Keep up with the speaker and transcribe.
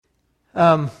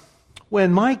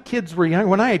When my kids were young,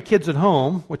 when I had kids at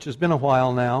home, which has been a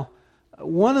while now,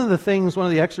 one of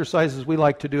the exercises we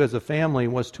liked to do as a family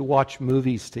was to watch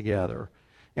movies together.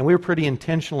 And we were pretty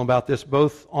intentional about this,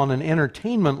 both on an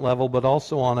entertainment level, but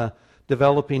also on a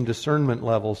developing discernment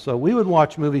level. So we would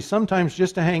watch movies sometimes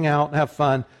just to hang out and have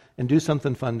fun and do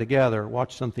something fun together,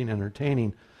 watch something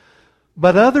entertaining.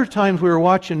 But other times we were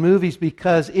watching movies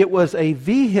because it was a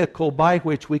vehicle by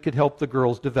which we could help the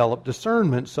girls develop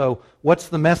discernment. So what's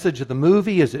the message of the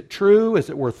movie? Is it true? Is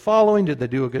it worth following? Did they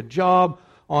do a good job?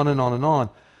 On and on and on.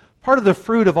 Part of the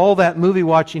fruit of all that movie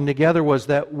watching together was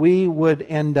that we would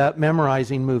end up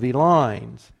memorizing movie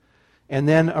lines. And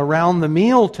then around the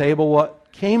meal table, what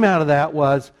came out of that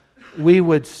was we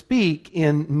would speak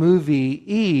in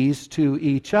movie-ese to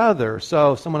each other.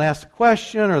 So if someone asks a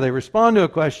question or they respond to a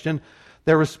question,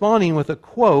 they're responding with a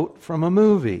quote from a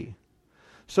movie.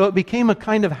 So it became a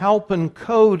kind of help and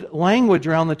code language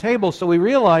around the table. So we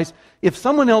realized if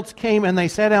someone else came and they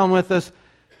sat down with us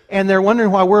and they're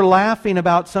wondering why we're laughing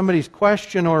about somebody's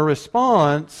question or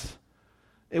response,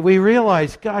 we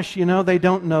realized, gosh, they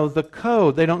don't know the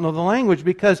code. They don't know the language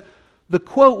because the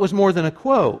quote was more than a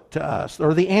quote to us,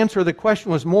 or the answer to the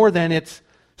question was more than its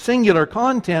singular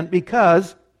content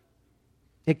because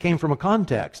it came from a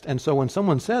context. And so when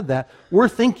someone said that, we're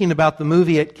thinking about the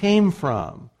movie it came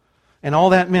from and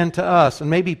all that meant to us, and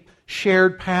maybe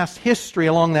shared past history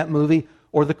along that movie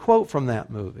or the quote from that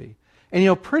movie.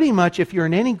 And pretty much if you're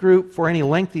in any group for any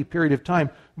lengthy period of time,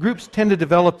 groups tend to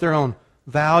develop their own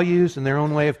values and their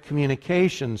own way of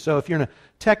communication. So if you're in a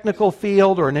technical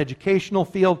field or an educational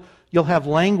field, you'll have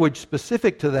language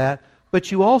specific to that,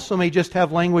 but you also may just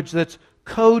have language that's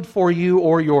code for you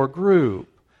or your group.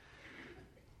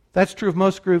 That's true of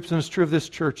most groups, and it's true of this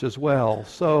church as well.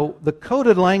 So the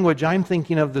coded language I'm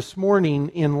thinking of this morning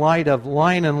in light of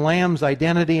Lion and Lamb's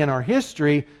identity and our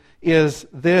history is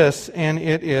this, and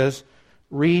it is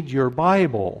read your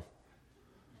Bible.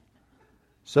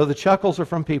 So the chuckles are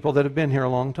from people that have been here a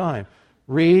long time.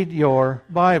 Read your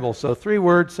Bible. So 3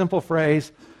 words, simple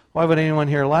phrase. Why would anyone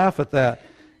here laugh at that?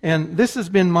 And this has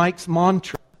been Mike's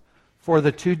mantra for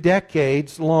the 2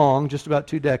 decades long, just about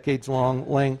 2 decades long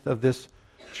length of this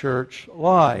church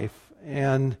life.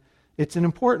 And it's an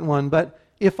important one. But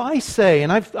if I say,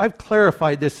 and I've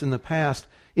clarified this in the past,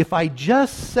 if I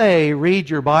just say read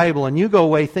your Bible and you go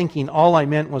away thinking all I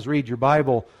meant was read your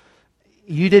Bible,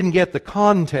 you didn't get the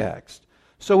context.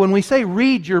 So when we say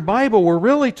read your Bible, we're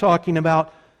really talking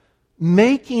about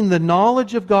making the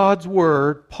knowledge of God's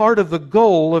Word part of the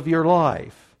goal of your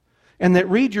life. And that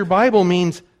read your Bible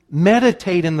means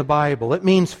meditate in the Bible. It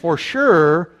means for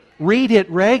sure read it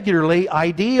regularly,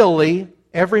 ideally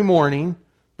every morning,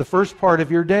 the first part of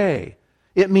your day.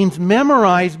 It means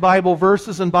memorize Bible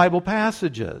verses and Bible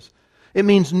passages. It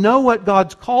means know what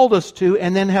God's called us to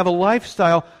and then have a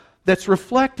lifestyle that's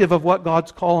reflective of what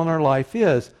God's call in our life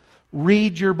is.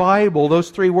 Read your Bible.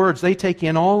 Those 3 words, they take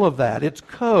in all of that. It's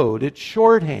code, it's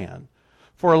shorthand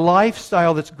for a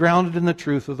lifestyle that's grounded in the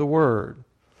truth of the Word.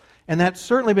 And that's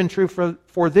certainly been true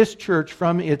for this church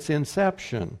from its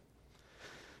inception.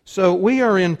 So we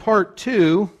are in part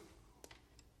 2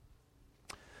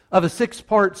 of a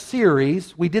 6-part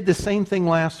series. We did the same thing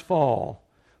last fall.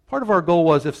 Part of our goal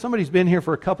was if somebody's been here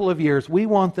for a couple of years, we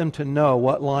want them to know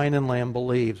what Lion and Lamb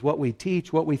believes, what we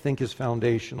teach, what we think is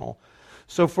foundational.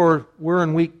 So we're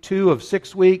in week 2 of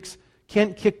 6 weeks.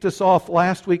 Kent kicked us off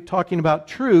last week talking about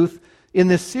truth in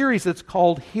this series that's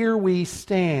called Here We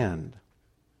Stand.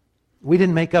 We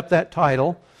didn't make up that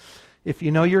title. If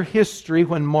you know your history,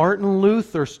 when Martin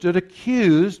Luther stood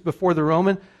accused before the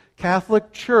Roman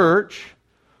Catholic Church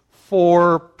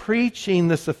for preaching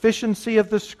the sufficiency of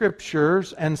the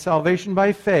Scriptures and salvation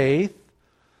by faith,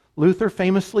 Luther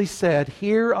famously said,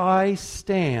 "Here I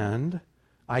stand,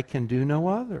 I can do no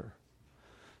other."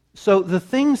 So the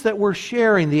things that we're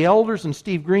sharing, the elders and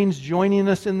Steve Green's joining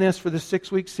us in this for this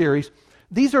 6-week series,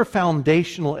 these are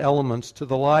foundational elements to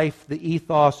the life, the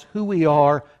ethos, who we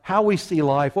are, how we see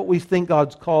life, what we think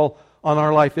God's call on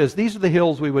our life is. These are the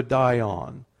hills we would die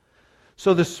on.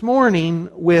 So this morning,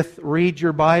 with read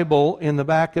your Bible in the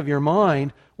back of your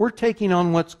mind, we're taking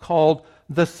on what's called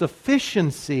the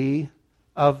sufficiency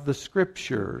of the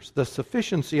Scriptures. The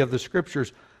sufficiency of the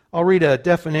Scriptures. I'll read a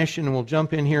definition and we'll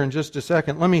jump in here in just a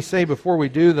second. Let me say before we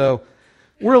do, though,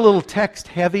 we're a little text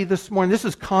heavy this morning. This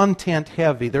is content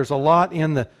heavy. There's a lot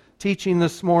in the teaching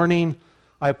this morning.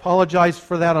 I apologize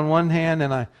for that on one hand,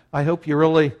 and I hope you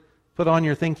really put on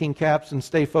your thinking caps and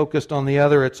stay focused on the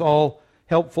other. It's all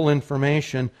helpful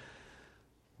information.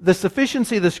 The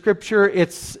sufficiency of the Scripture,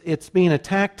 it's being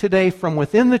attacked today from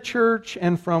within the church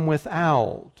and from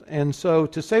without. And so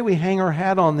to say we hang our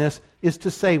hat on this is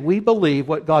to say we believe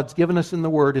what God's given us in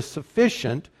the Word is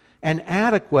sufficient and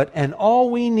adequate and all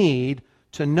we need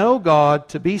to know God,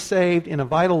 to be saved in a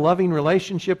vital, loving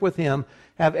relationship with Him,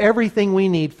 have everything we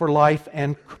need for life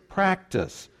and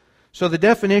practice. So the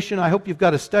definition, I hope you've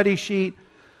got a study sheet.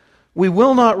 We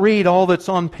will not read all that's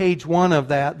on page 1 of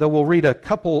that, though we'll read a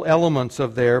couple elements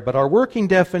of there. But our working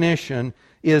definition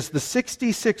is the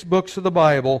 66 books of the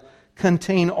Bible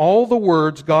contain all the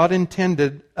words God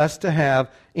intended us to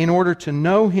have in order to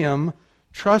know Him,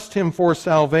 trust Him for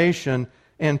salvation,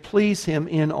 and please Him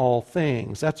in all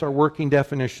things. That's our working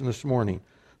definition this morning.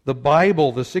 The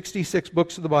Bible, the 66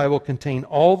 books of the Bible, contain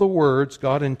all the words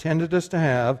God intended us to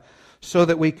have so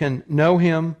that we can know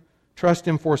Him, trust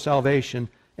Him for salvation,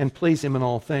 and please Him in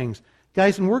all things.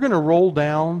 Guys, and we're going to roll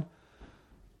down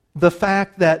the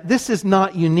fact that this is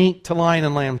not unique to Lion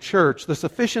and Lamb Church. The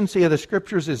sufficiency of the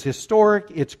Scriptures is historic,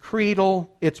 it's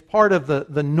creedal, it's part of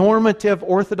the normative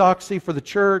orthodoxy for the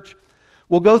church.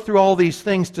 We'll go through all these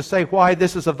things to say why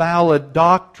this is a valid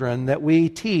doctrine that we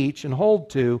teach and hold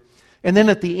to. And then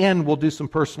at the end, we'll do some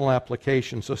personal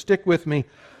application. So stick with me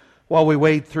while we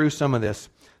wade through some of this.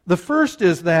 The first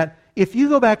is that if you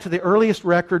go back to the earliest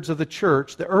records of the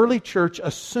church, the early church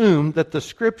assumed that the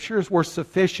Scriptures were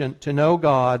sufficient to know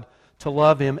God, to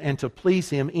love Him, and to please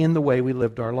Him in the way we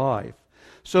lived our life.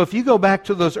 So if you go back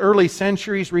to those early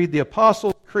centuries, read the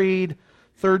Apostles' Creed,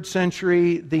 3rd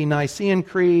century, the Nicene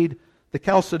Creed, the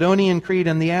Chalcedonian Creed,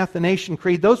 and the Athanasian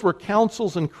Creed, those were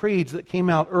councils and creeds that came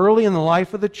out early in the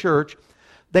life of the church.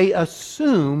 They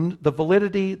assumed the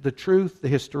validity, the truth, the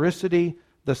historicity,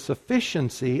 the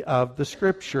sufficiency of the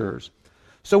Scriptures.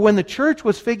 So when the church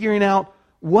was figuring out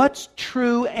what's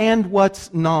true and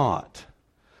what's not,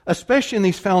 especially in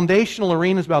these foundational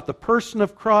arenas about the person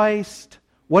of Christ,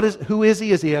 who is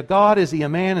He? Is He a God? Is He a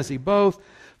man? Is He both?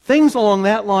 Things along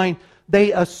that line,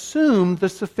 they assumed the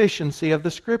sufficiency of the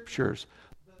Scriptures.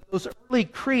 Those early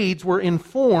creeds were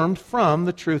informed from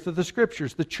the truth of the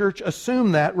Scriptures. The church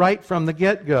assumed that right from the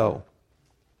get-go.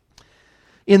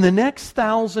 In the next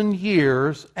 1,000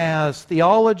 years, as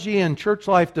theology and church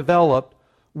life developed,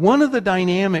 one of the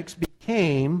dynamics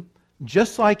became,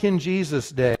 just like in Jesus'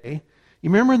 day, you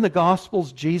remember in the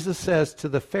Gospels, Jesus says to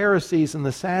the Pharisees and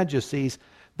the Sadducees,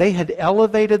 they had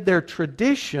elevated their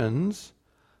traditions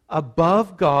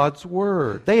above God's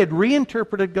Word. They had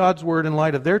reinterpreted God's Word in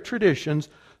light of their traditions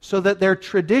so that their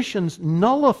traditions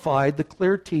nullified the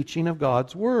clear teaching of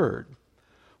God's Word.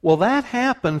 Well, that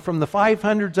happened from the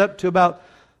 500s up to about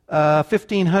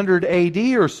 1500 AD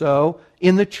or so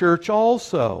in the church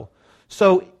also.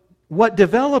 So what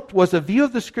developed was a view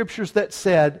of the Scriptures that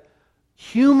said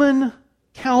human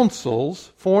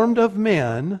councils formed of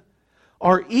men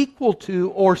are equal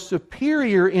to or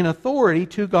superior in authority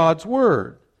to God's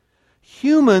Word.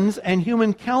 Humans and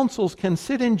human councils can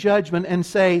sit in judgment and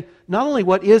say not only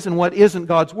what is and what isn't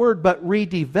God's Word, but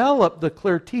redevelop the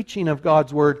clear teaching of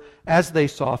God's Word as they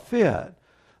saw fit.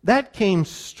 That came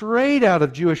straight out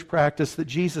of Jewish practice that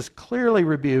Jesus clearly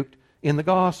rebuked in the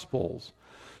Gospels.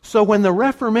 So when the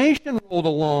Reformation rolled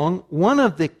along, one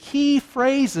of the key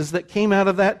phrases that came out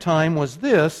of that time was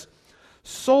this,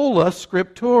 sola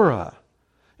scriptura.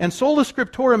 And sola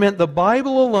scriptura meant the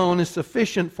Bible alone is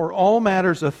sufficient for all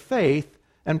matters of faith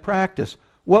and practice.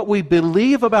 What we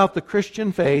believe about the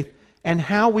Christian faith and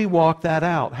how we walk that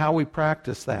out, how we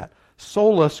practice that.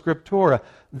 Sola scriptura.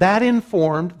 That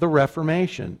informed the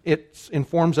Reformation. It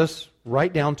informs us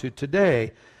right down to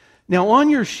today. Now on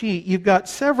your sheet, you've got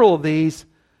several of these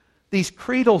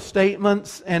creedal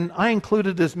statements, and I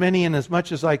included as many and as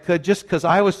much as I could just because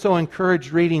I was so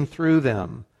encouraged reading through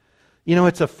them. You know,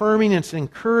 it's affirming, it's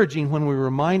encouraging when we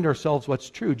remind ourselves what's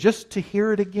true. Just to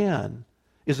hear it again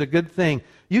is a good thing.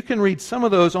 You can read some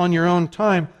of those on your own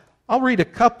time. I'll read a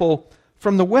couple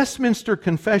from the Westminster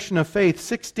Confession of Faith,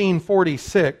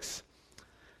 1646.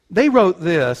 They wrote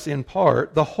this in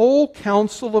part, the whole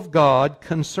counsel of God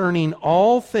concerning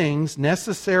all things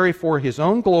necessary for His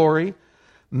own glory,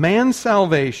 man's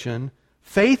salvation,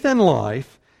 faith and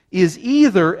life, is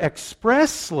either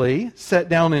expressly set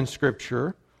down in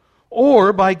Scripture,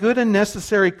 or by good and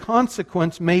necessary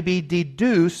consequence may be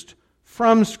deduced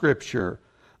from Scripture,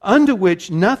 unto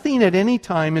which nothing at any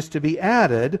time is to be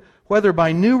added, whether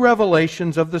by new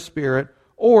revelations of the Spirit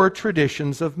or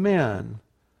traditions of men.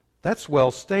 That's well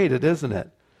stated, isn't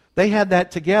it? They had that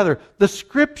together. The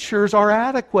Scriptures are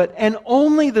adequate, and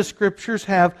only the Scriptures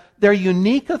have their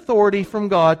unique authority from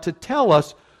God to tell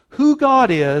us who God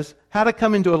is, how to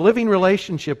come into a living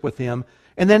relationship with Him,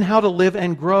 and then how to live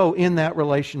and grow in that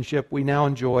relationship we now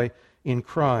enjoy in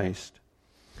Christ.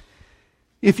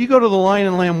 If you go to the Lion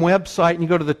and Lamb website and you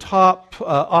go to the top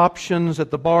options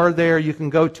at the bar there, you can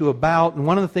go to About, and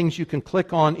one of the things you can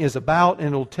click on is About, and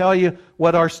it'll tell you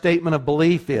what our statement of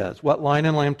belief is, what Lion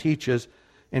and Lamb teaches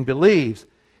and believes.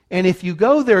 And if you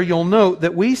go there, you'll note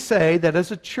that we say that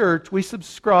as a church, we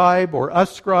subscribe or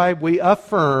ascribe, we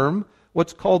affirm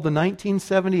what's called the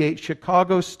 1978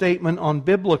 Chicago Statement on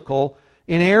Biblical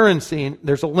Inerrancy. And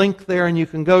there's a link there and you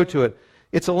can go to it.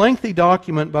 It's a lengthy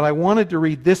document, but I wanted to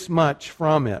read this much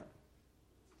from it.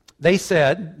 They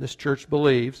said, this church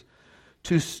believes,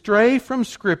 to stray from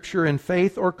Scripture in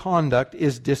faith or conduct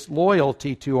is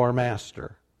disloyalty to our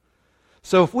Master.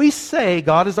 So if we say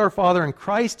God is our Father and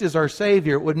Christ is our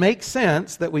Savior, it would make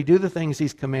sense that we do the things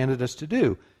He's commanded us to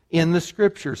do in the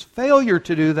Scriptures. Failure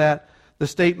to do that, the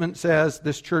statement says,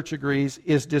 this church agrees,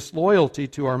 is disloyalty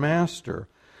to our Master.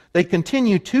 They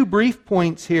continue 2 brief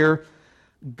points here.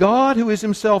 God, who is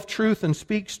Himself truth and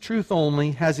speaks truth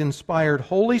only, has inspired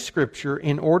Holy Scripture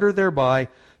in order thereby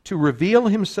to reveal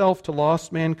Himself to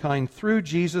lost mankind through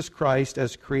Jesus Christ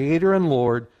as Creator and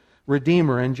Lord,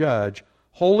 Redeemer and Judge.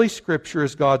 Holy Scripture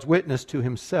is God's witness to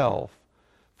Himself.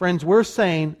 Friends, we're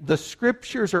saying the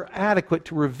Scriptures are adequate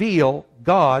to reveal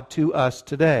God to us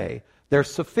today. They're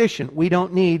sufficient. We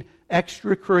don't need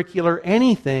extracurricular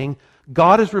anything.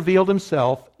 God has revealed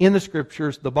Himself in the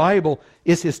Scriptures. The Bible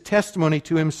is His testimony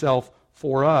to Himself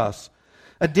for us.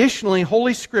 Additionally,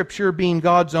 Holy Scripture, being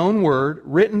God's own Word,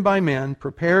 written by men,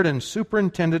 prepared and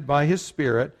superintended by His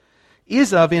Spirit,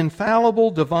 is of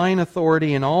infallible divine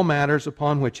authority in all matters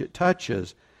upon which it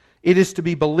touches. It is to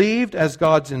be believed as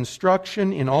God's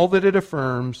instruction in all that it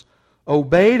affirms,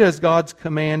 obeyed as God's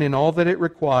command in all that it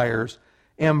requires,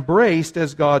 embraced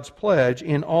as God's pledge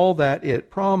in all that it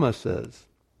promises.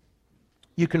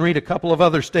 You can read a couple of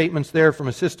other statements there from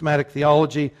a systematic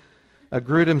theology.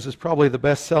 Grudem's is probably the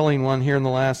best-selling one here in the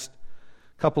last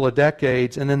couple of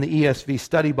decades, and then the ESV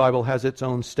Study Bible has its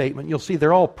own statement. You'll see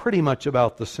they're all pretty much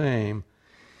about the same.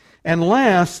 And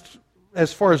last,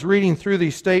 as far as reading through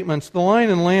these statements, the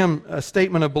Lion and Lamb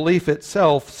statement of belief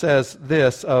itself says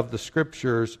this of the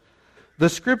Scriptures. The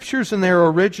Scriptures in their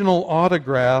original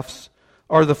autographs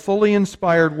are the fully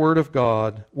inspired Word of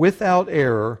God, without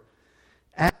error,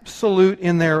 absolute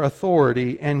in their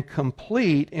authority, and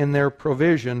complete in their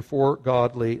provision for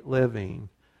godly living.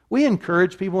 We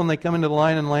encourage people when they come into the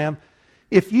Lion and Lamb,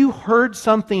 if you heard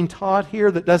something taught here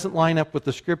that doesn't line up with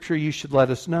the Scripture, you should let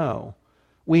us know.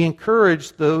 We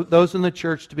encourage those in the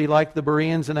church to be like the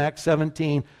Bereans in Acts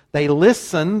 17. They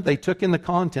listened, they took in the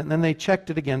content, and then they checked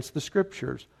it against the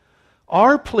Scriptures.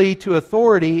 Our plea to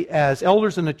authority as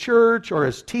elders in the church or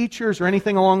as teachers or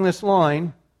anything along this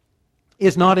line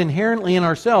is not inherently in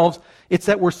ourselves. It's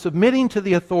that we're submitting to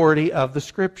the authority of the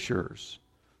Scriptures.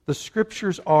 The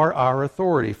Scriptures are our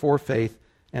authority for faith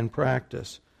and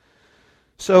practice.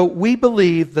 So we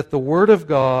believe that the Word of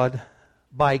God,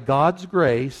 by God's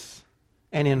grace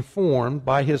and informed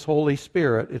by His Holy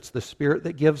Spirit, it's the Spirit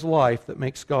that gives life, that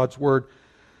makes God's Word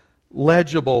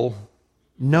legible,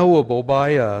 knowable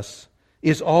by us,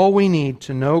 is all we need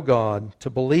to know God, to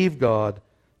believe God,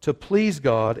 to please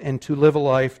God, and to live a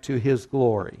life to His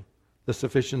glory. The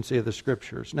sufficiency of the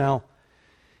Scriptures. Now,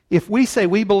 if we say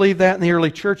we believe that and the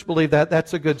early church believed that,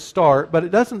 that's a good start, but it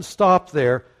doesn't stop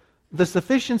there. The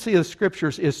sufficiency of the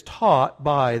Scriptures is taught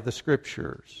by the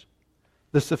Scriptures.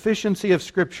 The sufficiency of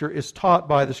Scripture is taught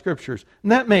by the Scriptures.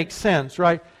 And that makes sense,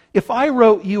 right? If I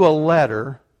wrote you a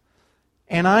letter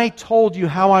and I told you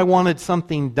how I wanted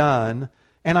something done,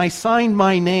 and I signed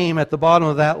my name at the bottom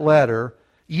of that letter,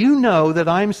 you know that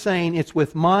I'm saying it's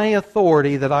with my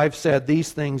authority that I've said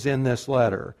these things in this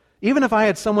letter. Even if I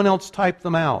had someone else type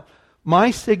them out, my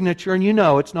signature, and you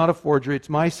know it's not a forgery, it's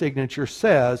my signature,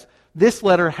 says this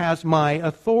letter has my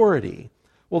authority.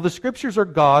 Well, the Scriptures are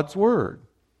God's Word.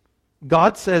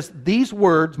 God says these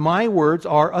words, my words,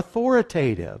 are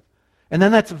authoritative. And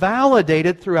then that's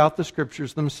validated throughout the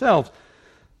Scriptures themselves.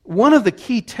 One of the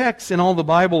key texts in all the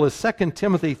Bible is 2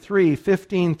 Timothy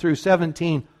 3:15 through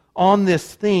 17 on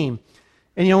this theme.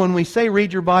 And you know, when we say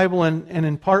read your Bible, and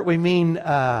in part we mean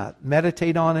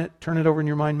meditate on it, turn it over in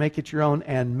your mind, make it your own,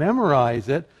 and memorize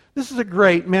it. This is a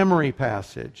great memory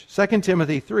passage. 2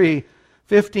 Timothy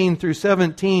 3:15 through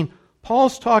 17.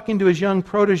 Paul's talking to his young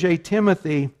protege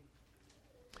Timothy,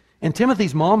 and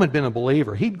Timothy's mom had been a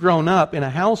believer. He'd grown up in a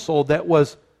household that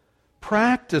was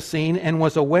practicing and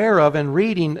was aware of and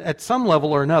reading at some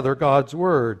level or another God's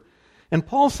Word. And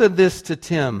Paul said this to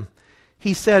Tim.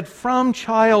 He said, from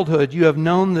childhood you have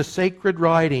known the sacred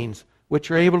writings, which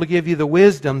are able to give you the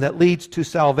wisdom that leads to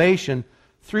salvation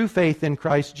through faith in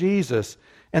Christ Jesus.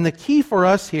 And the key for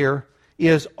us here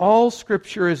is all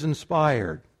Scripture is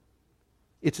inspired.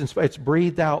 It's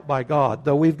breathed out by God.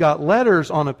 Though we've got letters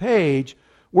on a page,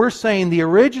 we're saying the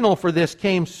original for this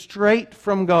came straight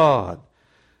from God.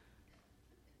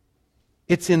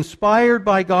 It's inspired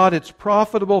by God. It's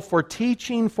profitable for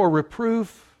teaching, for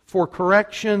reproof, for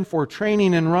correction, for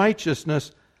training in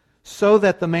righteousness, so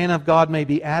that the man of God may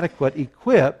be adequate,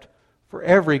 equipped for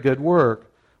every good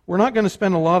work. We're not going to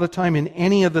spend a lot of time in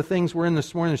any of the things we're in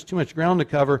this morning. There's too much ground to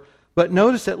cover. But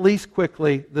notice at least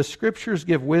quickly, the Scriptures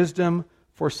give wisdom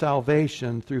for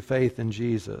salvation through faith in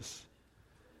Jesus.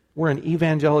 We're an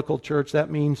evangelical church. That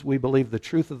means we believe the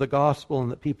truth of the gospel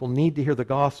and that people need to hear the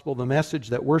gospel, the message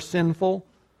that we're sinful.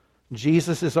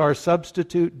 Jesus is our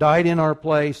substitute, died in our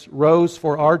place, rose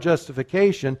for our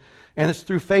justification, and it's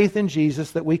through faith in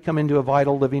Jesus that we come into a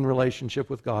vital living relationship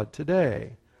with God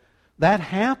today. That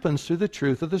happens through the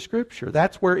truth of the Scripture.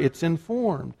 That's where it's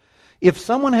informed. If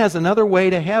someone has another way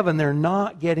to heaven, they're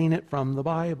not getting it from the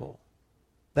Bible.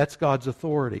 That's God's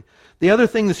authority. The other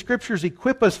thing, the Scriptures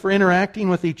equip us for interacting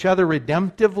with each other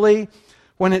redemptively.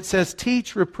 When it says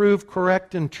teach, reprove,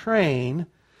 correct, and train,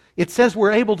 it says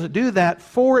we're able to do that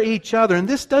for each other. And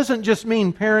this doesn't just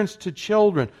mean parents to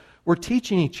children. We're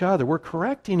teaching each other. We're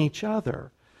correcting each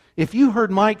other. If you heard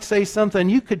Mike say something,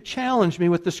 you could challenge me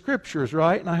with the Scriptures,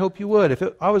 right? And I hope you would. If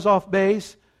I was off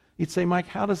base, you'd say, Mike,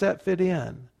 how does that fit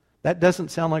in? That doesn't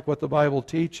sound like what the Bible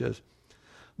teaches.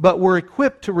 But we're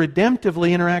equipped to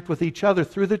redemptively interact with each other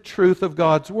through the truth of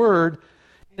God's Word.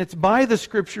 And it's by the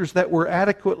Scriptures that we're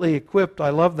adequately equipped, I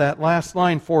love that last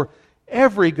line, for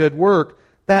every good work.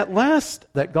 That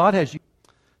God has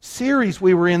series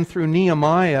we were in through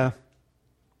Nehemiah,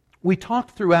 we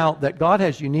talked throughout that God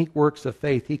has unique works of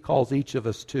faith He calls each of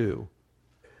us to.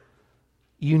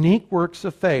 Unique works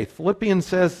of faith. Philippians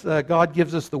says God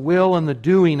gives us the will and the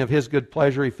doing of His good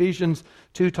pleasure. Ephesians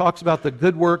 2 talks about the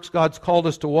good works God's called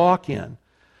us to walk in.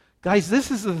 Guys,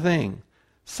 this is the thing.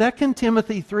 2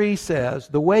 Timothy 3 says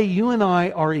the way you and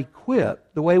I are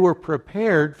equipped, the way we're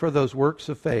prepared for those works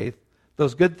of faith,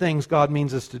 those good things God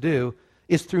means us to do,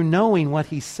 is through knowing what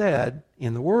He said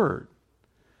in the Word.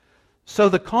 So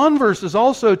the converse is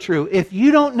also true. If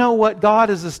you don't know what God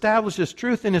has established as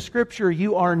truth in His Scripture,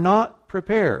 you are not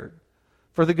prepared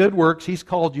for the good works He's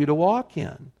called you to walk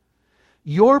in.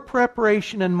 Your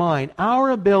preparation and mine,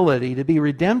 our ability to be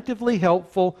redemptively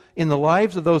helpful in the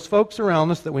lives of those folks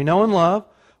around us that we know and love,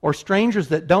 or strangers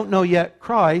that don't know yet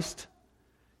Christ,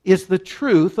 is the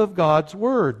truth of God's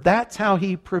Word. That's how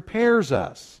He prepares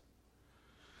us.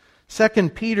 2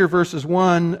 Peter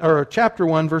chapter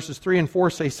 1, verses 3 and 4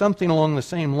 say something along the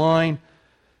same line.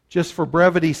 Just for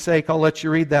brevity's sake, I'll let you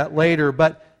read that later.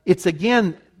 But it's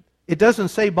again, it doesn't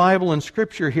say Bible and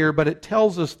Scripture here, but it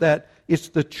tells us that it's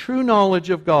the true knowledge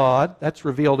of God, that's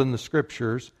revealed in the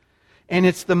Scriptures, and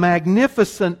it's the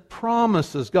magnificent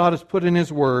promises God has put in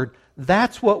His Word.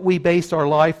 That's what we base our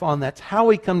life on. That's how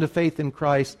we come to faith in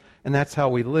Christ, and that's how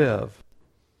we live.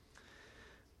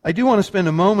 I do want to spend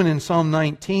a moment in Psalm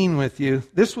 19 with you.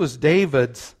 This was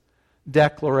David's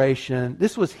declaration.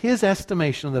 This was his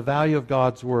estimation of the value of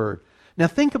God's Word. Now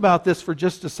think about this for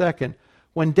just a second.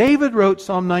 When David wrote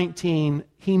Psalm 19,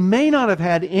 he may not have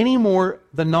had any more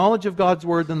the knowledge of God's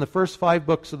Word than the first 5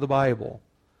 books of the Bible.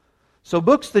 So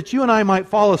books that you and I might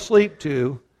fall asleep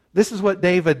to, this is what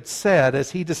David said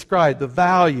as he described the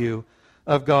value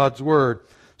of God's Word.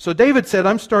 So David said,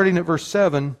 I'm starting at verse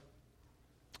 7,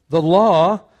 the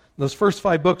law, those first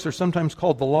 5 books are sometimes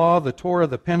called the law, the Torah,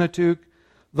 the Pentateuch.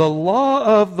 The law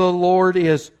of the Lord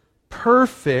is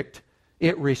perfect.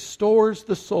 It restores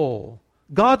the soul.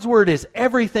 God's Word is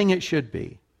everything it should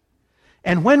be.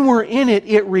 And when we're in it,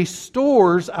 it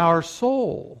restores our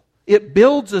soul. It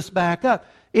builds us back up.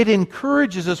 It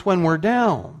encourages us when we're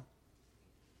down.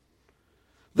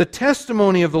 The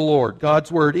testimony of the Lord,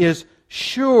 God's Word, is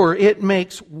sure. It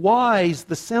makes wise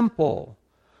the simple.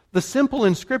 The simple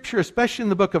in Scripture, especially in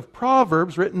the book of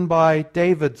Proverbs, written by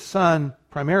David's son,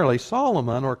 primarily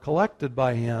Solomon, or collected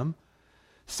by him,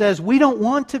 says we don't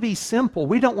want to be simple.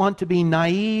 We don't want to be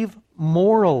naive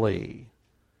morally.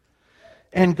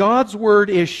 And God's Word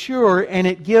is sure, and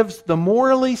it gives the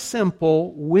morally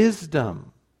simple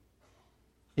wisdom.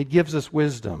 It gives us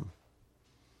wisdom.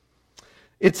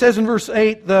 It says in verse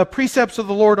 8, the precepts of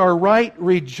the Lord are right,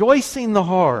 rejoicing the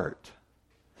heart.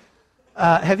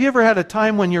 Have you ever had a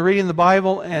time when you're reading the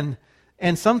Bible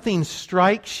and something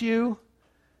strikes you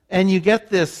and you get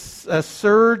this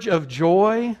surge of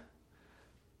joy?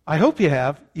 I hope you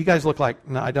have. You guys look like,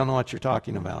 no, I don't know what you're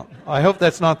talking about. I hope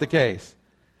that's not the case.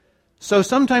 So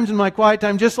sometimes in my quiet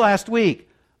time, just last week,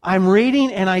 I'm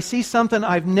reading and I see something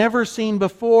I've never seen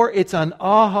before. It's an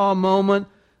aha moment.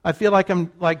 I feel like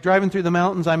I'm like driving through the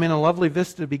mountains. I'm in a lovely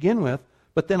vista to begin with,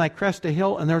 but then I crest a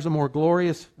hill and there's a more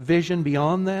glorious vision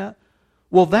beyond that.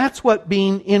 Well, that's what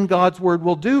being in God's Word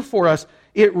will do for us.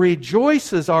 It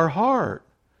rejoices our heart.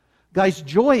 Guys,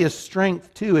 joy is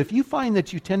strength too. If you find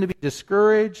that you tend to be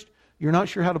discouraged, you're not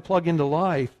sure how to plug into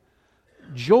life,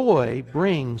 joy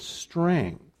brings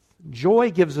strength.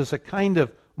 Joy gives us a kind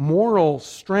of moral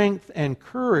strength and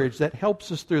courage that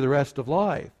helps us through the rest of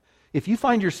life. If you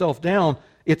find yourself down,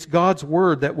 it's God's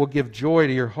Word that will give joy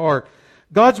to your heart.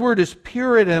 God's Word is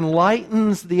pure. It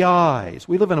enlightens the eyes.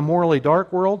 We live in a morally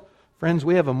dark world. Friends,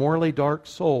 we have a morally dark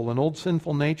soul, an old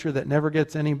sinful nature that never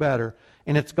gets any better.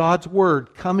 And it's God's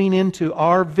Word coming into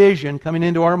our vision, coming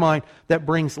into our mind, that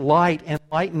brings light and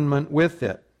enlightenment with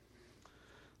it.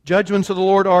 Judgments of the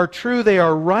Lord are true. They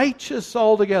are righteous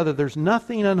altogether. There's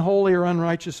nothing unholy or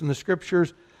unrighteous in the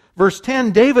Scriptures. Verse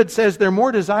 10, David says they're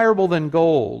more desirable than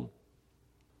gold.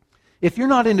 If you're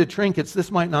not into trinkets, this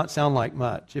might not sound like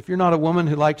much. If you're not a woman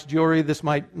who likes jewelry, this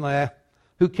might,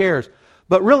 who cares?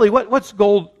 But really, what's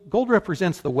gold? Gold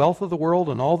represents the wealth of the world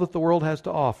and all that the world has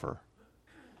to offer.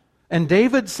 And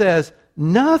David says,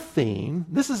 nothing,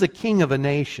 this is a king of a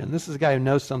nation. This is a guy who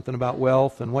knows something about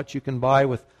wealth and what you can buy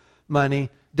with money.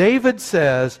 David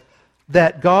says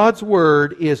that God's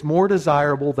Word is more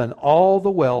desirable than all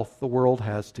the wealth the world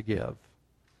has to give.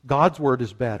 God's Word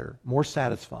is better, more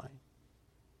satisfying.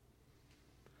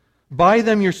 By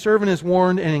them your servant is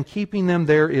warned, and in keeping them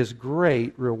there is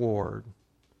great reward.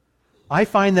 I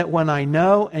find that when I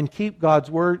know and keep God's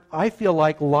Word, I feel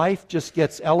like life just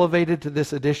gets elevated to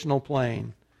this additional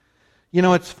plane. You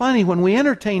know, it's funny, when we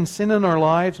entertain sin in our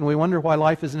lives and we wonder why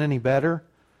life isn't any better,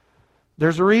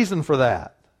 there's a reason for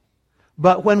that.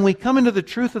 But when we come into the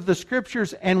truth of the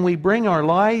Scriptures and we bring our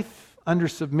life under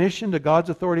submission to God's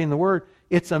authority in the Word,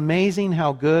 it's amazing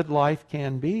how good life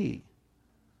can be.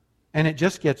 And it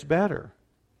just gets better.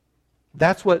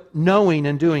 That's what knowing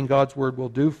and doing God's Word will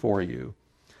do for you.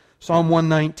 Psalm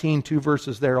 119, 2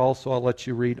 verses there also, I'll let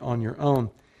you read on your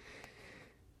own.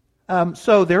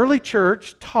 So the early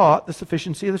church taught the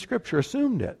sufficiency of the Scripture,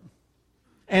 assumed it.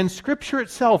 And Scripture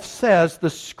itself says the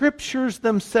Scriptures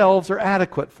themselves are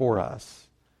adequate for us.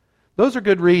 Those are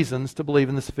good reasons to believe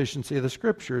in the sufficiency of the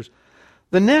Scriptures.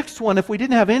 The next one, if we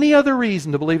didn't have any other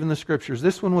reason to believe in the Scriptures,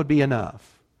 this one would be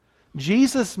enough.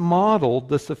 Jesus modeled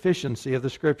the sufficiency of the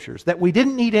Scriptures, that we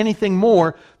didn't need anything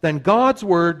more than God's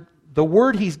Word, the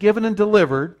Word He's given and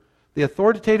delivered, the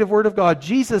authoritative Word of God.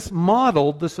 Jesus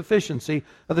modeled the sufficiency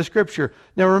of the Scripture.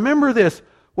 Now remember this,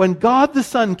 when God the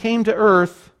Son came to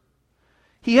earth,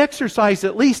 He exercised,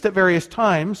 at least at various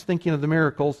times, thinking of the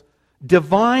miracles,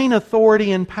 divine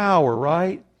authority and power,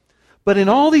 right? But in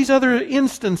all these other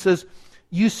instances,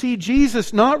 you see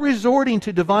Jesus not resorting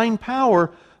to divine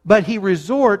power, but He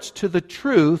resorts to the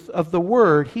truth of the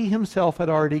Word He Himself had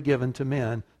already given to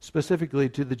men, specifically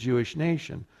to the Jewish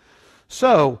nation.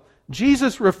 So,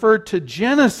 Jesus referred to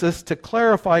Genesis to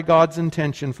clarify God's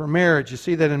intention for marriage. You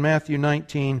see that in Matthew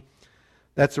 19.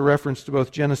 That's a reference to both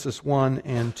Genesis 1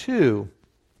 and 2.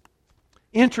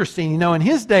 Interesting, you know, in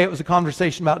His day it was a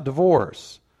conversation about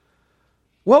divorce.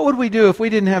 What would we do if we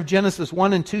didn't have Genesis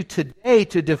 1 and 2 today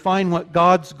to define what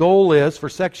God's goal is for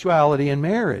sexuality and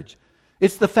marriage?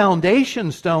 It's the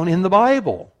foundation stone in the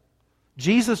Bible.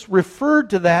 Jesus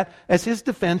referred to that as His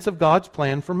defense of God's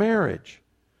plan for marriage.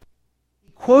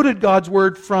 Quoted God's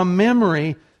Word from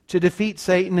memory to defeat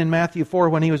Satan in Matthew 4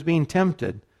 when he was being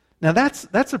tempted. Now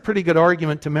that's a pretty good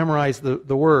argument to memorize the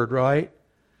Word, right?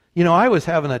 You know, I was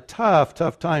having a tough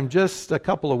time just a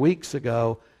couple of weeks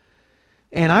ago,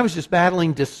 and I was just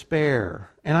battling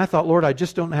despair. And I thought, Lord, I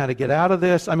just don't know how to get out of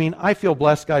this. I mean, I feel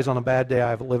blessed, guys. On a bad day,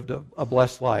 I've lived a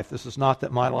blessed life. This is not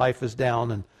that my life is down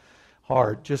and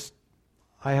hard. Just,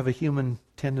 I have a human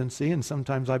tendency, and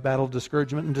sometimes I battle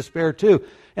discouragement and despair too.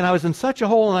 And I was in such a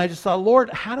hole, and I just thought, Lord,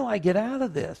 how do I get out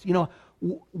of this? You know,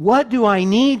 what do I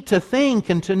need to think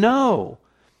and to know?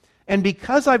 And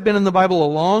because I've been in the Bible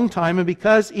a long time, and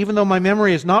because even though my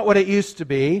memory is not what it used to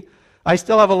be, I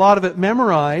still have a lot of it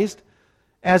memorized,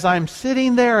 as I'm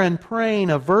sitting there and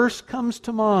praying, a verse comes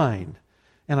to mind,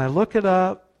 and I look it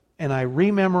up, and I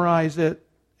rememorize it,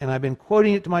 and I've been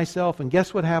quoting it to myself, and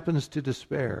guess what happens to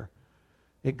despair?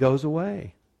 It goes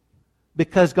away.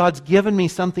 Because God's given me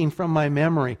something from my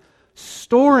memory.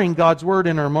 Storing God's Word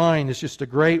in our mind is just a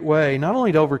great way, not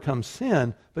only to overcome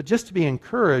sin, but just to be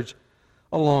encouraged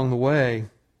along the way.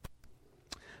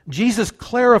 Jesus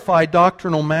clarified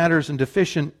doctrinal matters and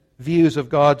deficient views of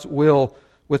God's will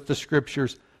with the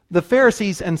Scriptures. the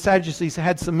Pharisees and Sadducees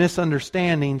had some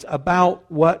misunderstandings about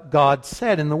what God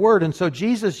said in the Word. And so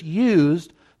Jesus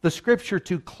used the Scripture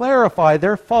to clarify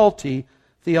their faulty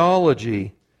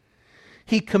theology.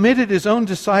 He committed His own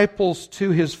disciples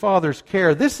to His Father's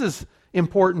care. This is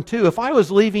important too. If I was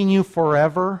leaving you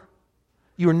forever,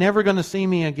 you were never going to see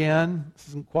me again. This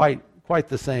isn't quite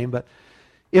the same, but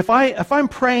if I'm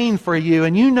praying for you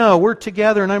and you know we're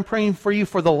together and I'm praying for you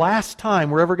for the last time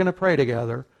we're ever going to pray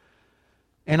together,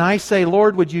 and I say,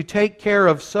 Lord, would you take care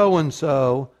of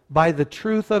so-and-so by the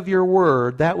truth of your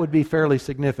word, that would be fairly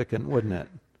significant, wouldn't it?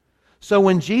 So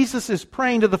when Jesus is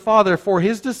praying to the Father for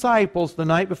His disciples the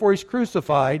night before He's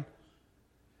crucified,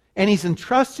 and He's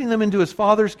entrusting them into His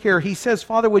Father's care, He says,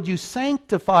 Father, would you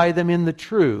sanctify them in the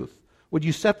truth? Would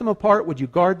you set them apart? Would you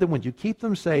guard them? Would you keep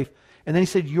them safe? And then He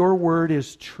said, your word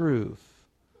is truth.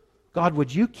 God,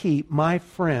 would you keep my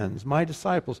friends, my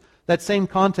disciples? That same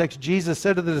context, Jesus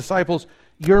said to the disciples,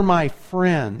 you're my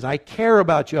friends. I care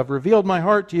about you. I've revealed my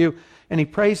heart to you. And He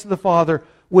prays to the Father,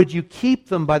 would you keep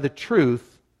them by the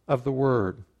truth of the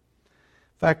Word? In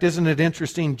fact, isn't it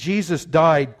interesting? Jesus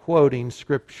died quoting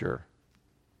Scripture.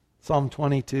 Psalm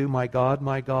 22, my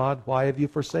God, why have you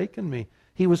forsaken me?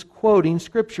 He was quoting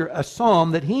Scripture, a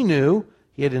psalm that he knew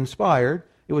he had inspired.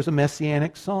 It was a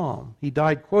messianic psalm. He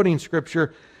died quoting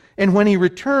Scripture. And when He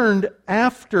returned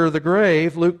after the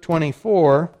grave, Luke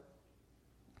 24,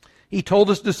 He told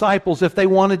His disciples if they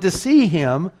wanted to see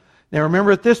Him, now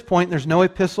remember at this point there's no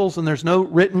epistles and there's no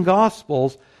written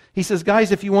Gospels. He says,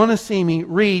 guys, if you want to see me,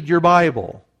 read your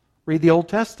Bible. Read the Old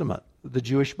Testament, the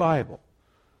Jewish Bible.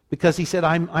 Because He said,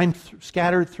 I'm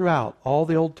scattered throughout all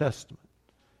the Old Testament.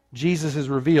 Jesus is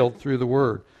revealed through the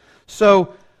Word.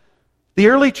 So, the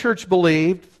early church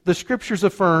believed, the Scriptures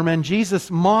affirm, and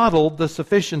Jesus modeled the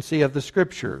sufficiency of the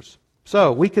Scriptures.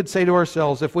 So, we could say to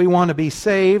ourselves, if we want to be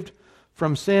saved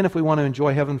from sin, if we want to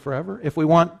enjoy heaven forever, if we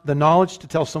want the knowledge to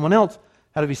tell someone else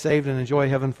how to be saved and enjoy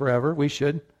heaven forever, we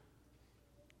should.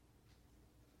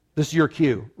 This is your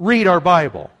cue. Read our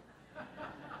Bible.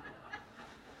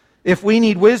 If we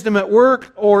need wisdom at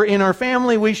work or in our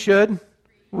family, we should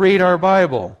read our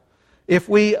Bible. If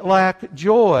we lack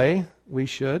joy, we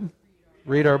should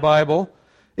read our Bible.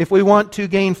 If we want to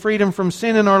gain freedom from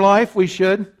sin in our life, we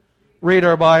should read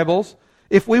our Bibles.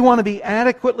 If we want to be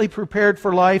adequately prepared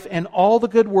for life and all the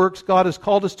good works God has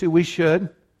called us to, we should.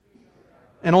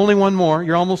 And only one more,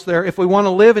 you're almost there. If we want to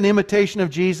live in imitation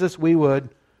of Jesus, we would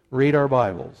read our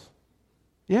Bibles.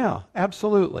 Yeah,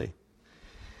 absolutely.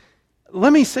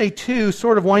 Let me say, too,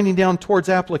 sort of winding down towards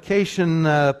application,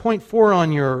 point 4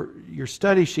 on your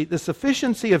study sheet, the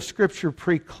sufficiency of Scripture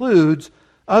precludes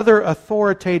other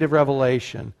authoritative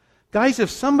revelation. Guys, if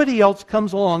somebody else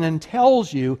comes along and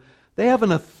tells you they have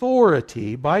an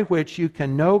authority by which you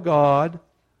can know God,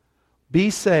 be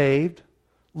saved,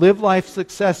 live life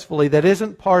successfully that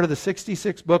isn't part of the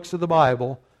 66 books of the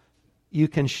Bible, you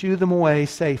can shoo them away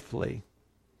safely.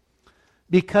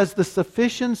 Because the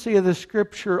sufficiency of the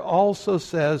Scripture also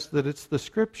says that it's the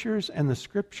Scriptures and the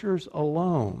Scriptures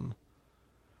alone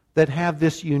that have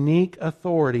this unique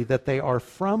authority, that they are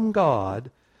from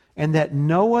God, and that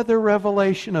no other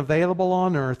revelation available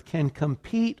on earth can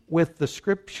compete with the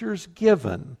Scriptures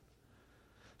given.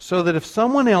 So that if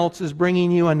someone else is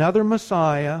bringing you another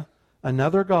Messiah,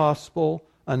 another gospel,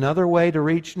 another way to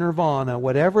reach nirvana,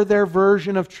 whatever their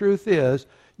version of truth is,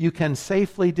 you can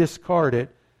safely discard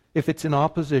it if it's in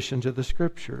opposition to the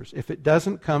Scriptures, if it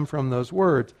doesn't come from those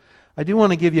words. I do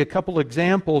want to give you a couple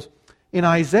examples. In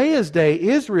Isaiah's day,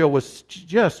 Israel was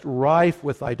just rife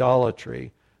with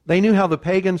idolatry. They knew how the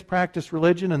pagans practiced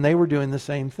religion, and they were doing the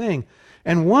same thing.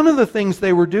 And one of the things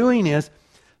they were doing is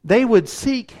they would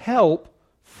seek help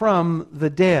from the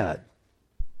dead.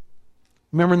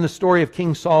 Remember in the story of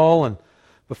King Saul, and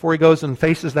before he goes and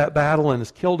faces that battle and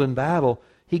is killed in battle,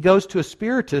 he goes to a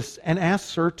spiritist and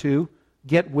asks her to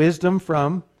get wisdom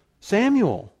from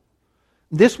Samuel.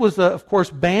 This was, of course,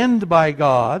 banned by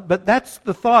God, but that's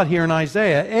the thought here in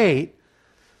Isaiah 8.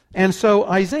 And so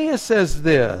Isaiah says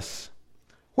this,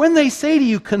 when they say to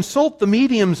you, consult the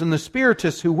mediums and the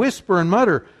spiritists who whisper and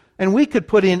mutter, and we could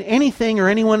put in anything or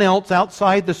anyone else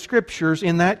outside the Scriptures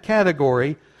in that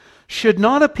category, should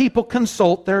not a people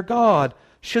consult their God?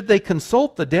 Should they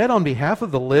consult the dead on behalf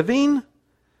of the living?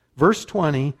 Verse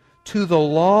 20, to the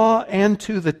law and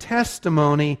to the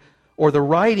testimony or the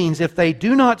writings, if they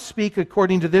do not speak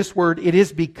according to this word, it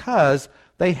is because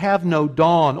they have no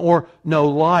dawn or no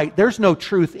light. There's no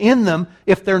truth in them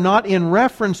if they're not in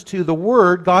reference to the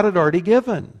word God had already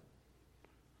given.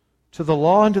 To the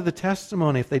law and to the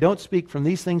testimony, if they don't speak from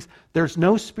these things, there's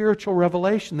no spiritual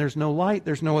revelation, there's no light,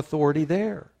 there's no authority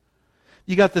there.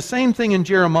 You got the same thing in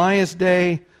Jeremiah's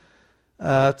day.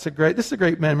 This is a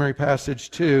great memory passage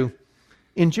too.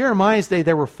 In Jeremiah's day,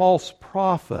 there were false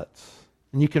prophets.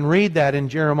 And you can read that in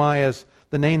Jeremiah's,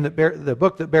 the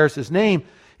book that bears his name.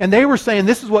 And they were saying,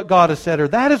 this is what God has said, or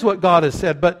that is what God has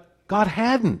said, but God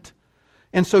hadn't.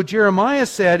 And so Jeremiah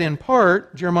said in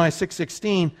part, Jeremiah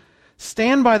 6:16,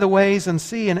 stand by the ways and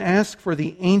see and ask for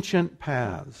the ancient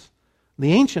paths.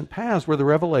 The ancient paths were the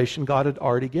revelation God had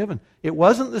already given. It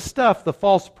wasn't the stuff the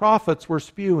false prophets were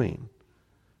spewing.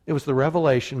 It was the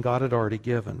revelation God had already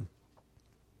given.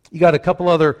 You got a couple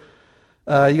other,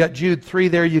 you got Jude 3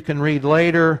 there you can read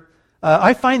later.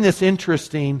 I find this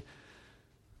interesting.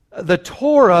 The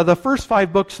Torah, the first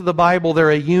 5 books of the Bible, they're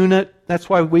a unit. That's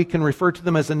why we can refer to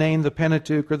them as a name, the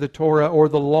Pentateuch or the Torah or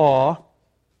the Law.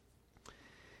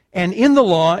 And in the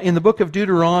Law, in the book of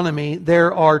Deuteronomy,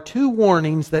 there are 2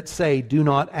 warnings that say, do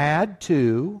not add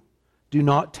to, do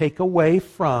not take away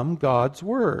from God's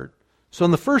Word. So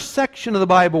in the first section of the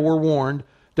Bible we're warned,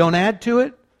 don't add to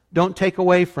it, don't take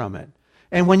away from it.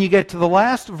 And when you get to the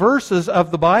last verses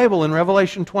of the Bible in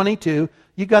Revelation 22,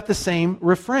 you got the same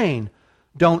refrain.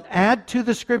 Don't add to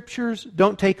the Scriptures,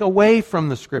 don't take away from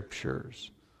the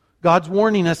Scriptures. God's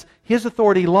warning us His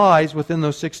authority lies within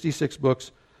those 66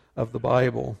 books of the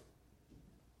Bible.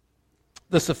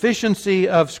 The sufficiency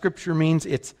of Scripture means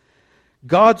it's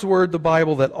God's Word, the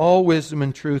Bible, that all wisdom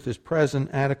and truth is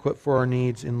present, adequate for our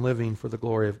needs in living for the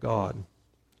glory of God.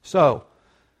 So,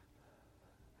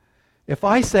 if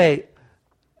I say,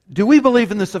 do we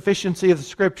believe in the sufficiency of the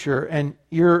Scripture, and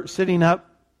you're sitting up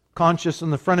conscious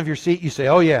in the front of your seat, you say,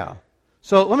 oh yeah.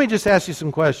 So let me just ask you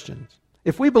some questions.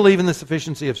 If we believe in the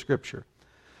sufficiency of Scripture,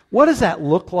 what does that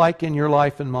look like in your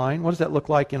life and mine? What does that look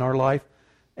like in our life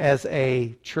as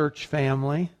a church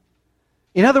family?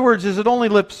 In other words, is it only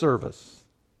lip service?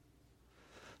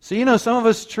 So some of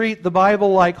us treat the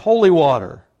Bible like holy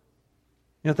water.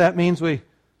 You know what that means?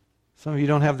 Some of you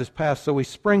don't have this past, so we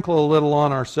sprinkle a little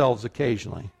on ourselves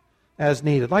occasionally as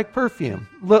needed, like perfume.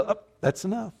 That's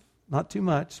enough. Not too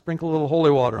much. Sprinkle a little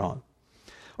holy water on.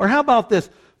 Or how about this?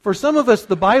 For some of us,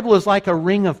 the Bible is like a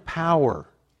ring of power.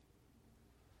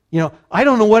 I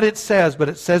don't know what it says, but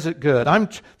it says it good.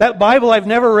 That Bible I've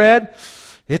never read,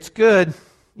 it's good.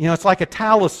 It's like a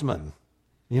talisman.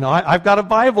 I've got a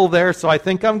Bible there, so I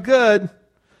think I'm good.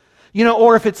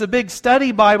 Or if it's a big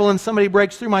study Bible and somebody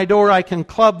breaks through my door, I can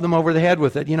club them over the head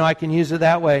with it. I can use it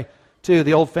that way too.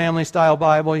 The old family style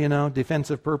Bible,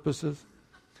 defensive purposes.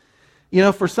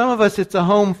 For some of us, it's a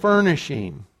home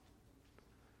furnishing.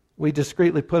 We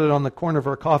discreetly put it on the corner of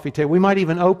our coffee table. We might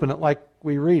even open it like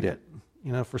we read it,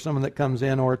 for someone that comes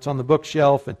in, or it's on the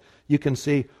bookshelf and you can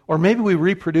see. Or maybe we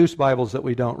reproduce Bibles that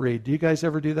we don't read. Do you guys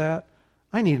ever do that?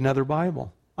 I need another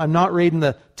Bible. I'm not reading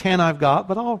the 10 I've got,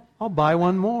 but I'll buy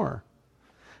one more.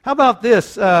 How about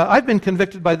this? I've been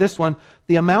convicted by this one.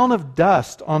 The amount of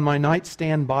dust on my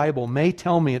nightstand Bible may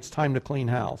tell me it's time to clean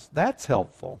house. That's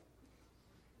helpful.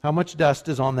 How much dust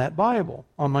is on that Bible,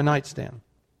 on my nightstand?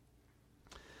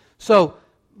 So,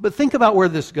 but think about where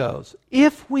this goes.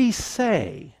 If we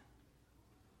say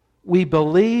we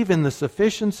believe in the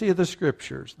sufficiency of the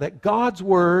Scriptures, that God's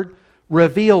Word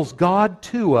reveals God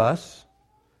to us,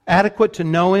 adequate to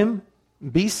know Him,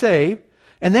 be saved,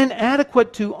 and then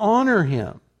adequate to honor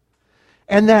Him,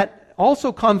 and that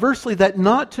also conversely, that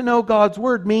not to know God's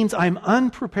Word means I'm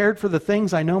unprepared for the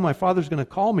things I know my Father's going to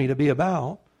call me to be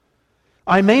about.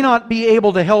 I may not be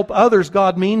able to help others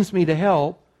God means me to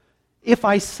help. If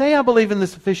I say I believe in the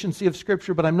sufficiency of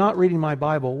Scripture, but I'm not reading my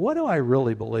Bible, what do I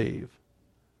really believe?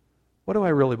 What do I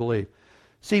really believe?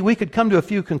 See, we could come to a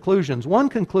few conclusions. One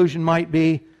conclusion might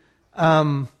be,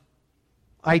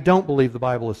 I don't believe the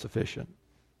Bible is sufficient.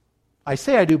 I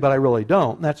say I do, but I really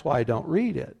don't. And that's why I don't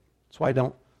read it. That's why I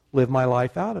don't live my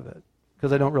life out of it,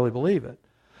 because I don't really believe it.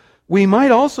 We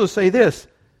might also say this,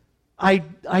 I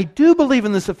do believe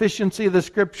in the sufficiency of the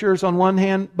Scriptures on one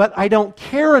hand, but I don't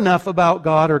care enough about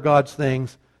God or God's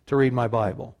things to read my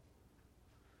Bible.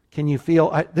 Can you feel,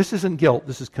 this isn't guilt,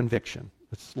 this is conviction.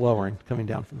 It's lowering, coming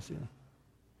down from the ceiling.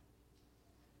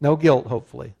 No guilt,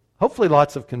 hopefully. Hopefully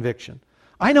lots of conviction.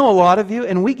 I know a lot of you,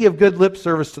 and we give good lip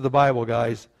service to the Bible,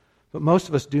 guys, but most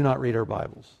of us do not read our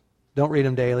Bibles. Don't read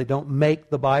them daily. Don't make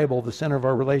the Bible the center of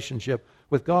our relationship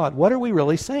with God. What are we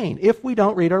really saying if we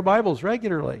don't read our Bibles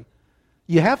regularly?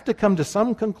 You have to come to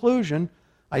some conclusion.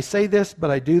 I say this,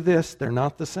 but I do this. They're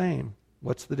not the same.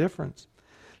 What's the difference?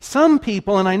 Some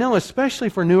people, and I know especially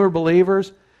for newer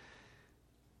believers,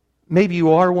 maybe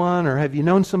you are one, or have you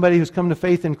known somebody who's come to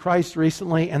faith in Christ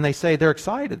recently, and they say they're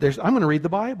excited. I'm going to read the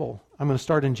Bible. I'm going to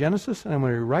start in Genesis, and I'm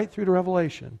going to read right through to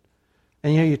Revelation.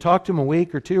 And you talk to them a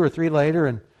week or 2 or 3 later,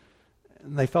 and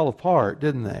And they fell apart,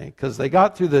 didn't they? Because they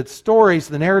got through the stories,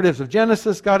 the narratives of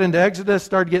Genesis, got into Exodus,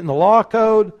 started getting the law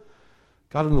code,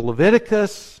 got into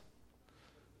Leviticus,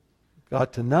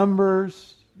 got to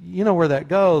Numbers. You know where that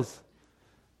goes.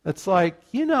 It's like,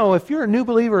 if you're a new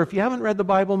believer, if you haven't read the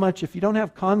Bible much, if you don't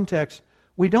have context,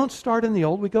 we don't start in the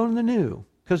Old, we go in the New.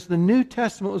 Because the New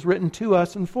Testament was written to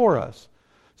us and for us.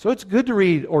 So it's good to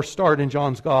read or start in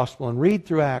John's Gospel and read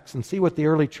through Acts and see what the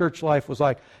early church life was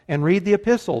like. And read the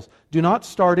epistles. Do not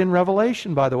start in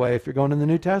Revelation, by the way, if you're going in the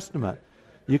New Testament.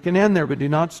 You can end there, but do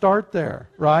not start there,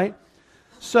 right?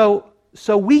 So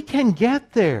we can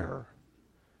get there.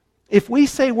 If we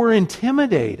say we're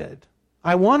intimidated,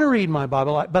 I want to read my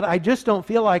Bible, but I just don't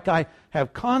feel like I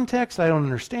have context, I don't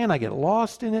understand, I get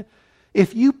lost in it.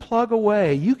 If you plug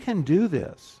away, you can do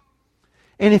this.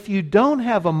 And if you don't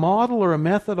have a model or a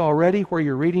method already where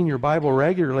you're reading your Bible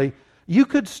regularly, you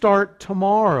could start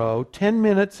tomorrow, 10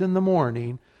 minutes in the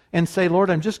morning, and say, Lord,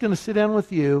 I'm just going to sit down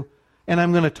with you, and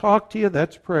I'm going to talk to you,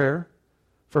 that's prayer,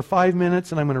 for 5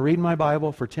 minutes, and I'm going to read my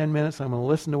Bible for 10 minutes, and I'm going to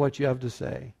listen to what you have to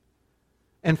say.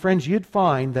 And friends, you'd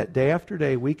find that day after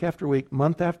day, week after week,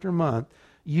 month after month,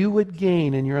 you would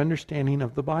gain in your understanding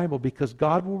of the Bible because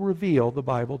God will reveal the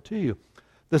Bible to you.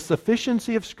 The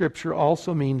sufficiency of Scripture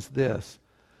also means this.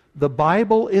 The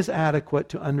Bible is adequate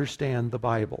to understand the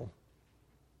Bible.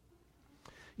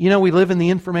 We live in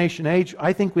the information age.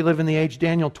 I think we live in the age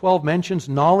Daniel 12 mentions.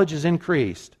 Knowledge is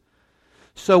increased.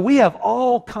 So we have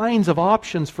all kinds of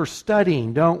options for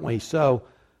studying, don't we? So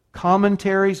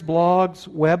commentaries, blogs,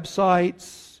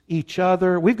 websites, each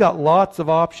other. We've got lots of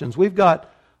options. We've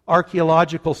got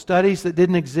archaeological studies that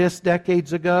didn't exist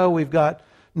decades ago. We've got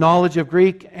knowledge of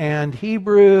Greek and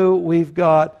Hebrew. We've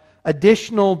got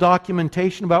additional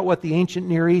documentation about what the ancient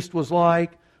Near East was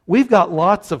like. We've got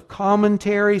lots of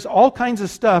commentaries, all kinds of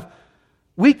stuff.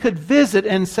 We could visit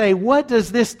and say, what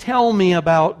does this tell me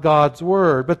about God's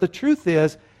Word? But the truth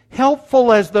is,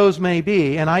 helpful as those may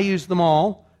be, and I use them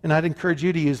all, and I'd encourage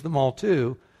you to use them all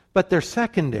too, but they're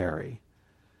secondary.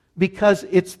 Because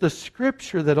it's the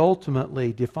Scripture that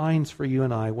ultimately defines for you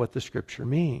and I what the Scripture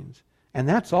means. And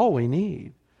that's all we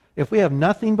need. If we have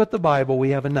nothing but the Bible,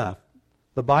 we have enough.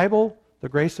 The Bible, the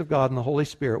grace of God, and the Holy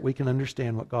Spirit, we can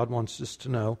understand what God wants us to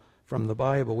know from the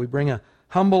Bible. We bring a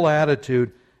humble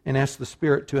attitude and ask the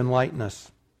Spirit to enlighten us.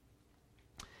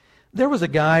 There was a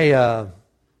guy,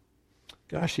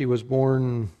 he was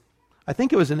born, I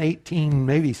think it was in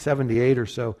 78 or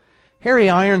so. Harry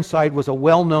Ironside was a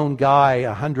well-known guy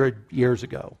 100 years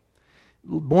ago.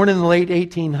 Born in the late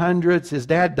 1800s. His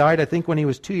dad died, I think, when he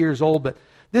was 2 years old, but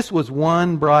this was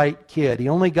one bright kid. He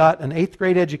only got an 8th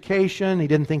grade education. He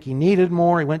didn't think he needed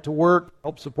more. He went to work,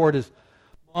 helped support his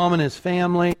mom and his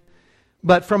family.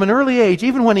 But from an early age,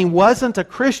 even when he wasn't a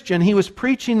Christian, he was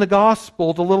preaching the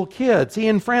gospel to little kids. He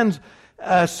and friends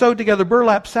sewed together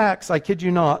burlap sacks, I kid you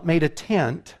not, made a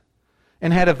tent,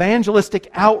 and had evangelistic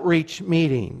outreach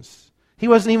meetings. He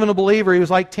wasn't even a believer. He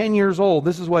was like 10 years old.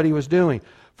 This is what he was doing.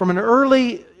 From an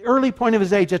early point of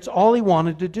his age, that's all he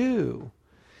wanted to do.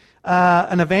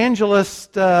 An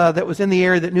evangelist that was in the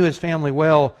area that knew his family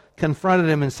well confronted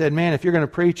him and said, man, if you're going to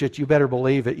preach it, you better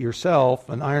believe it yourself.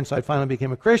 And Ironside finally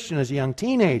became a Christian as a young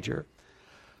teenager.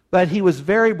 But he was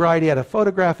very bright. He had a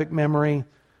photographic memory.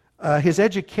 His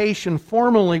education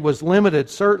formally was limited,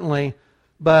 certainly,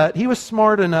 but he was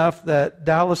smart enough that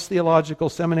Dallas Theological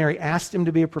Seminary asked him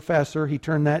to be a professor. He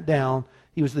turned that down.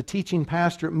 He was the teaching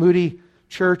pastor at Moody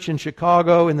Church in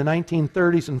Chicago in the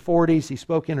 1930s and 40s. He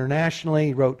spoke internationally.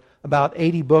 He wrote about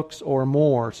 80 books or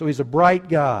more. So he's a bright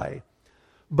guy.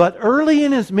 But early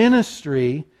in his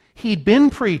ministry, he'd been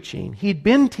preaching, he'd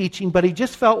been teaching, but he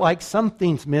just felt like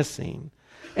something's missing.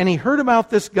 And he heard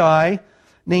about this guy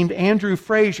named Andrew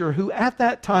Fraser, who at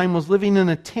that time was living in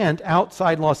a tent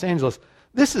outside Los Angeles.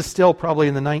 This is still probably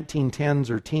in the 1910s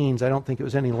or teens. I don't think it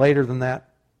was any later than that.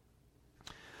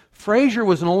 Fraser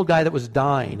was an old guy that was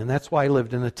dying, and that's why he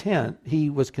lived in a tent. He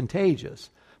was contagious.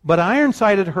 But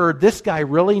Ironside had heard this guy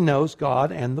really knows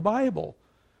God and the Bible.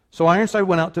 So Ironside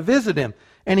went out to visit him,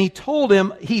 and he told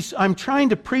him, I'm trying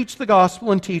to preach the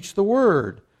gospel and teach the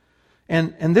word.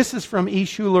 And this is from E.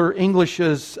 Schuler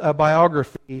English's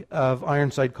biography of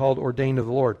Ironside called Ordained of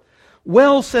the Lord.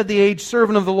 Well, said the aged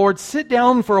servant of the Lord, sit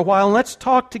down for a while and let's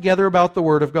talk together about the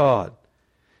Word of God.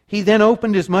 He then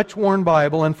opened his much-worn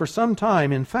Bible and for some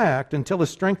time, in fact, until his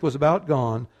strength was about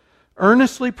gone,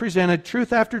 earnestly presented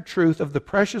truth after truth of the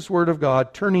precious Word of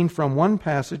God, turning from one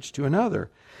passage to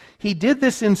another. He did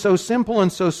this in so simple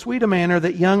and so sweet a manner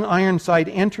that young Ironside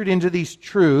entered into these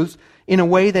truths in a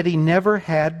way that he never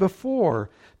had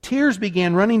before. Tears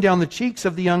began running down the cheeks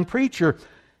of the young preacher.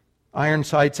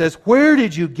 Ironside says, "Where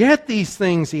did you get these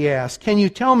things?" he asked. "Can you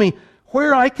tell me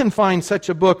where I can find such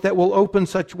a book that will open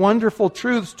such wonderful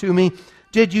truths to me?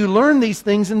 Did you learn these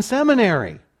things in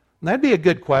seminary?" That'd be a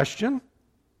good question.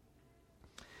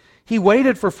 He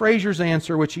waited for Fraser's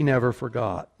answer, which he never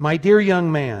forgot. "My dear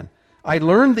young man, I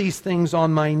learned these things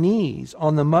on my knees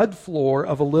on the mud floor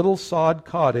of a little sod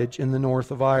cottage in the north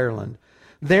of Ireland.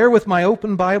 There, with my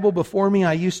open Bible before me,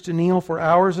 I used to kneel for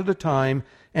hours at a time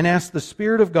and ask the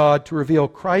Spirit of God to reveal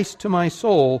Christ to my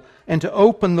soul and to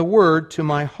open the Word to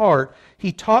my heart.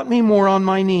 He taught me more on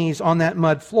my knees on that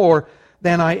mud floor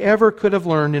than I ever could have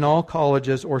learned in all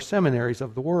colleges or seminaries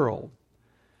of the world."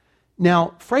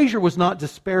 Now, Fraser was not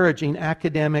disparaging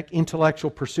academic, intellectual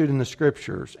pursuit in the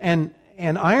Scriptures. And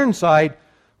Ironside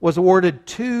was awarded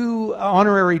 2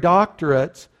 honorary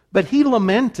doctorates, but he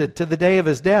lamented to the day of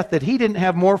his death that he didn't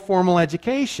have more formal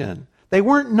education. They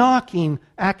weren't knocking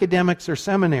academics or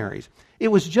seminaries. It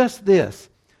was just this: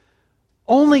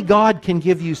 only God can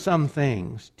give you some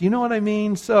things. Do you know what I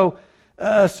mean? So,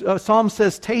 Psalm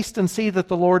says, "Taste and see that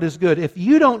the Lord is good." If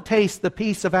you don't taste the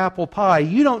piece of apple pie,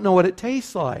 you don't know what it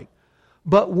tastes like.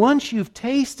 But once you've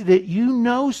tasted it, you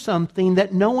know something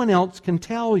that no one else can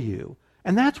tell you.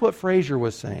 And that's what Fraser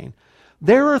was saying.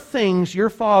 There are things your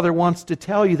Father wants to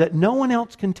tell you that no one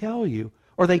else can tell you,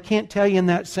 or they can't tell you in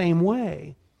that same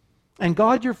way. And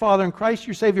God your Father and Christ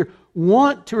your Savior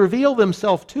want to reveal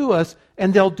themselves to us,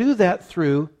 and they'll do that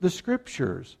through the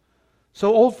Scriptures.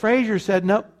 So old Fraser said,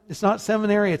 nope, it's not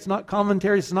seminary, it's not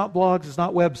commentaries, it's not blogs, it's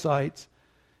not websites.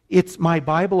 It's my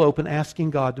Bible open,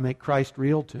 asking God to make Christ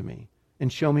real to me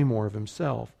and show me more of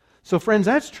Himself. So friends,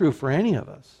 that's true for any of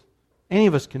us. Any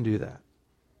of us can do that.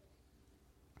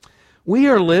 We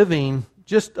are living,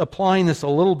 just applying this a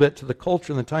little bit to the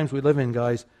culture and the times we live in,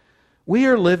 guys, we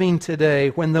are living today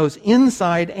when those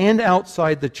inside and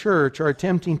outside the church are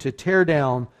attempting to tear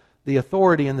down the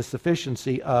authority and the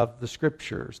sufficiency of the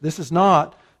Scriptures. This is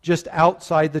not just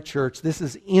outside the church. This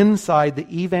is inside the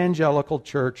evangelical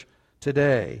church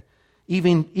today.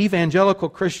 Even evangelical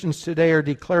Christians today are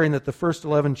declaring that the first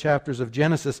 11 chapters of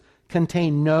Genesis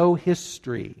contain no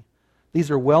history.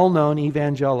 These are well-known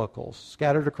evangelicals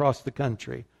scattered across the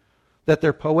country. That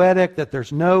they're poetic, that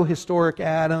there's no historic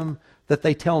Adam, that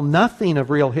they tell nothing of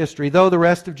real history, though the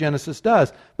rest of Genesis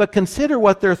does. But consider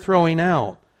what they're throwing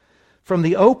out. From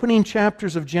the opening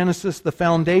chapters of Genesis, the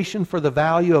foundation for the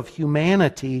value of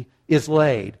humanity is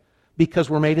laid, because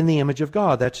we're made in the image of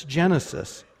God. That's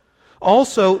Genesis.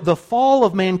 Also, the fall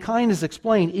of mankind is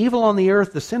explained. Evil on the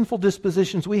earth, the sinful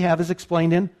dispositions we have, is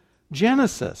explained in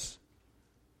Genesis.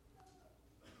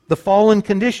 The fallen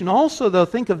condition. Also, though,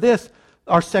 think of this.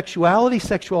 Our sexuality,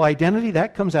 sexual identity,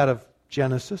 that comes out of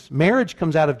Genesis. Marriage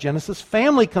comes out of Genesis.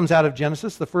 Family comes out of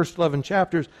Genesis, the first 11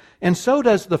 chapters. And so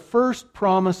does the first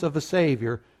promise of a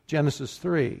Savior, Genesis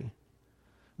 3.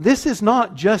 This is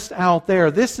not just out there.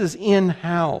 This is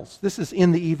in-house. This is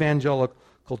in the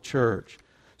evangelical church.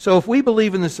 So if we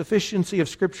believe in the sufficiency of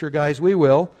Scripture, guys, we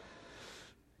will,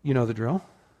 you know the drill,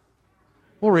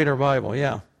 we'll read our Bible,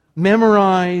 yeah.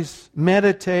 Memorize,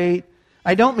 meditate.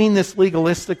 I don't mean this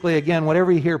legalistically. Again,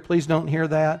 whatever you hear, please don't hear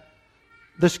that.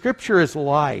 The Scripture is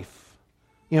life.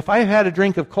 You know, if I had a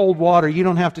drink of cold water, you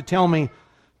don't have to tell me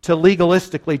to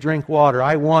legalistically drink water.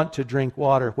 I want to drink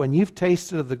water. When you've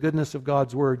tasted of the goodness of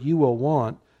God's Word, you will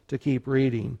want to keep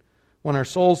reading. When our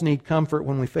souls need comfort,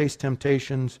 when we face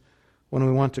temptations, when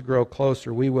we want to grow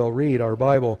closer, we will read our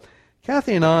Bible.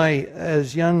 Kathy and I,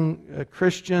 as young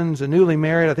Christians and newly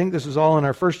married, I think this is all in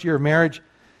our first year of marriage,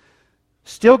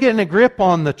 still getting a grip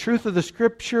on the truth of the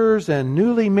Scriptures and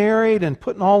newly married and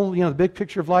putting all, the big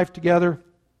picture of life together.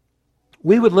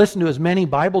 We would listen to as many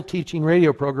Bible teaching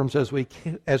radio programs as we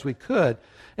could.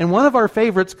 And one of our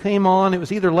favorites came on. It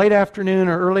was either late afternoon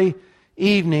or early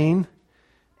evening.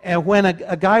 And when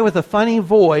a guy with a funny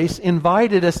voice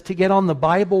invited us to get on the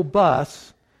Bible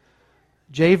bus,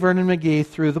 J. Vernon McGee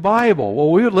through the Bible.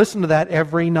 Well, we would listen to that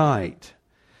every night.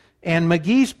 And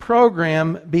McGee's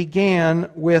program began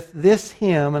with this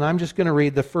hymn, and I'm just going to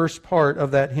read the first part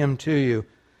of that hymn to you.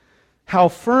 How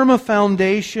firm a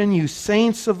foundation, you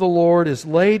saints of the Lord, is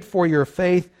laid for your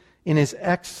faith in His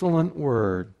excellent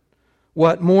word.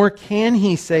 What more can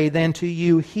He say than to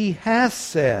you He has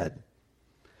said?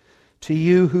 To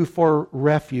you who for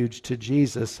refuge to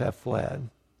Jesus have fled.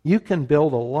 You can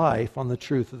build a life on the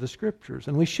truth of the Scriptures,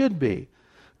 and we should be.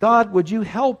 God, would you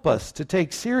help us to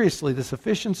take seriously the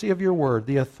sufficiency of your word,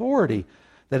 the authority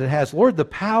that it has, Lord, the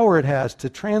power it has to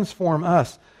transform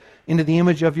us into the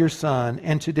image of your Son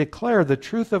and to declare the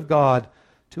truth of God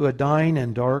to a dying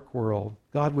and dark world.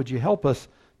 God, would you help us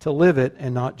to live it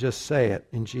and not just say it?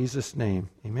 In Jesus' name,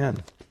 amen.